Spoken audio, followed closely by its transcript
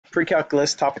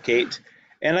Pre-calculus, topic 8.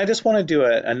 And I just want to do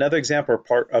another example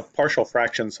of partial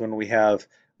fractions when we have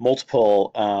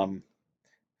multiple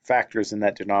factors in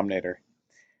that denominator.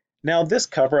 Now, this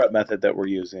cover-up method that we're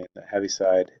using, the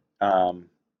Heaviside,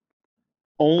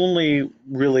 only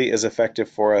really is effective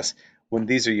for us when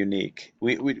these are unique.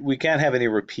 We can't have any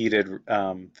repeated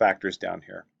factors down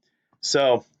here.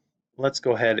 So let's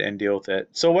go ahead and deal with it.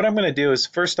 So what I'm going to do is,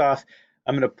 first off,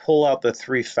 I'm going to pull out the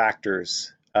three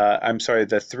factors.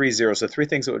 The three zeros, the three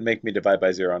things that would make me divide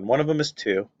by 0. And one of them is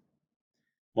 2,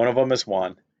 one of them is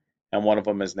 1, and one of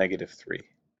them is -3.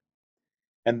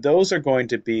 And those are going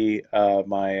to be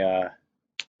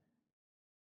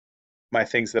my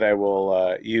things that I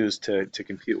will use to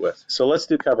compute with. So let's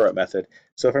do cover-up method.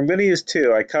 So if I'm going to use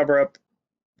 2, I cover up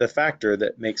the factor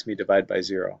that makes me divide by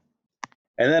 0.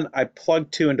 And then I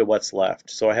plug 2 into what's left.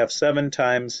 So I have 7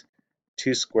 times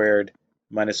 2 squared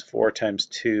minus 4 times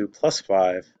 2 plus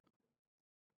 5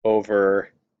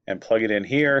 over, and plug it in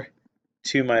here,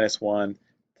 2 minus 1,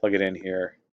 plug it in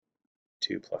here,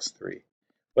 2 plus 3.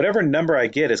 Whatever number I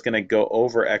get is going to go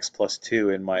over x plus 2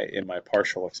 in my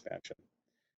partial expansion.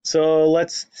 So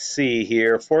let's see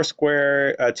here. 2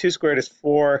 squared is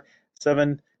 4.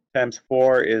 7 times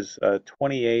 4 is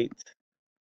 28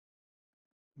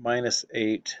 minus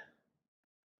 8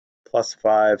 plus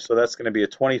 5. So that's going to be a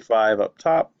 25 up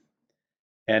top.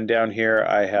 And down here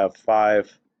I have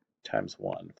 5 times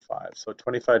 1, 5. So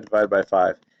 25 divided by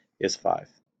 5 is 5.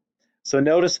 So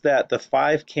notice that the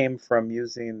 5 came from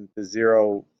using the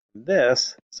 0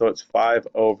 this, so it's 5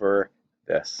 over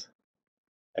this,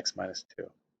 x minus 2.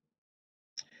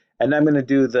 And I'm going to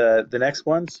do the next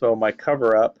one, so my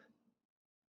cover-up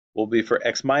will be for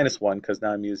x minus 1, because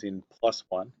now I'm using plus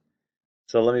 1.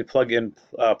 So let me plug in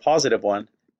positive 1,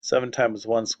 7 times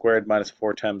 1 squared minus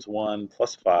 4 times 1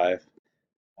 plus 5,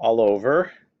 all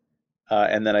over.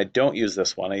 And then I don't use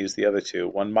this one, I use the other two.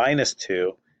 1 minus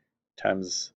 2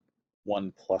 times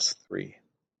 1 plus 3.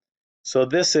 So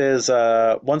this is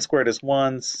 1 squared is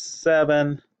 1,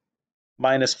 7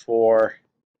 minus 4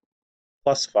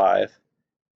 plus 5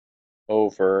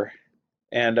 over,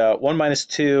 and 1 minus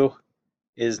 2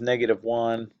 is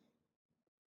 -1.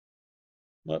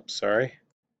 Whoops, sorry.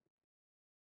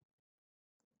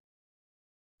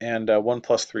 And 1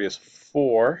 plus 3 is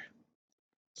 4.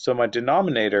 So my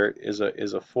denominator is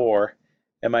a 4,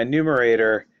 and my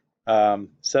numerator,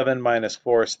 7 minus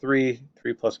 4 is 3.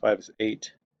 3 plus 5 is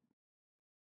 8.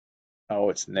 Oh,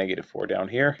 it's -4 down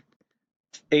here.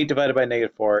 8 divided by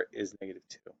 -4 is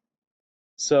 -2.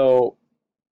 So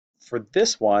for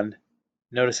this one,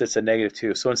 notice it's a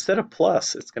 -2. So instead of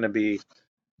plus, it's going to be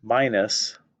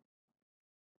minus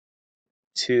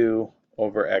 2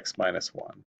 over x minus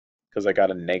 1, because I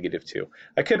got a -2.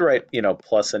 I could write,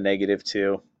 plus a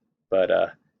 -2, but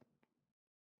I'm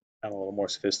a little more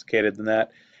sophisticated than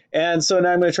that. And so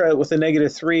now I'm going to try it with a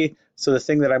 -3. So the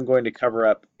thing that I'm going to cover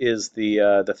up is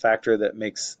the factor that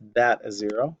makes that a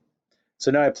 0.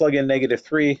 So now I plug in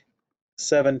 -3.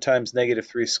 7 times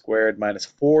 -3 squared minus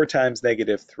 4 times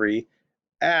 -3.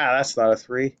 That's not a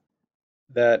 3.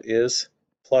 That is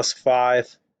plus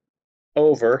 5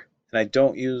 over, and I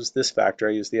don't use this factor,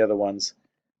 I use the other ones,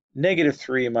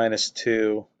 -3 minus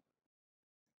 2,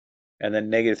 and then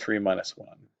 -3 minus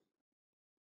 1.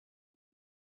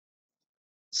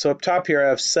 So up top here I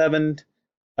have 7,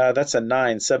 that's a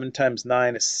 9. 7 times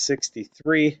 9 is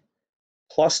 63,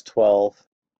 plus 12,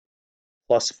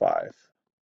 plus 5,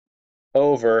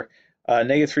 over,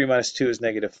 -3 minus 2 is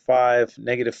 -5,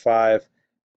 -5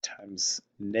 times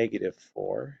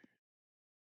 -4.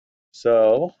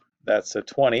 So that's a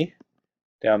 20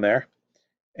 down there.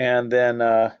 And then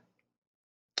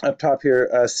up top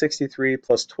here, 63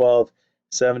 plus 12,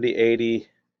 70, 80,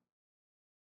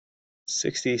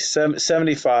 60,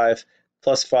 75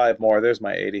 plus 5 more. There's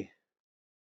my 80.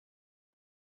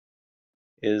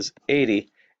 Is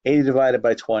 80. 80 divided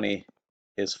by 20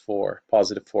 is 4,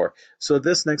 positive 4. So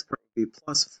this next part would be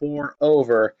plus 4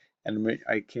 over, and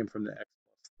I came from the x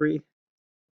plus 3.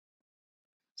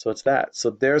 So it's that.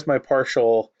 So there's my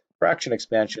partial fraction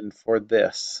expansion for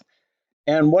this.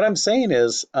 And what I'm saying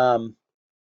is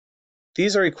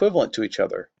these are equivalent to each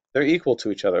other. They're equal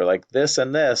to each other. Like this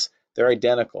and this, they're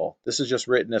identical. This is just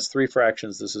written as 3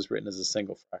 fractions. This is written as a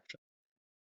single fraction.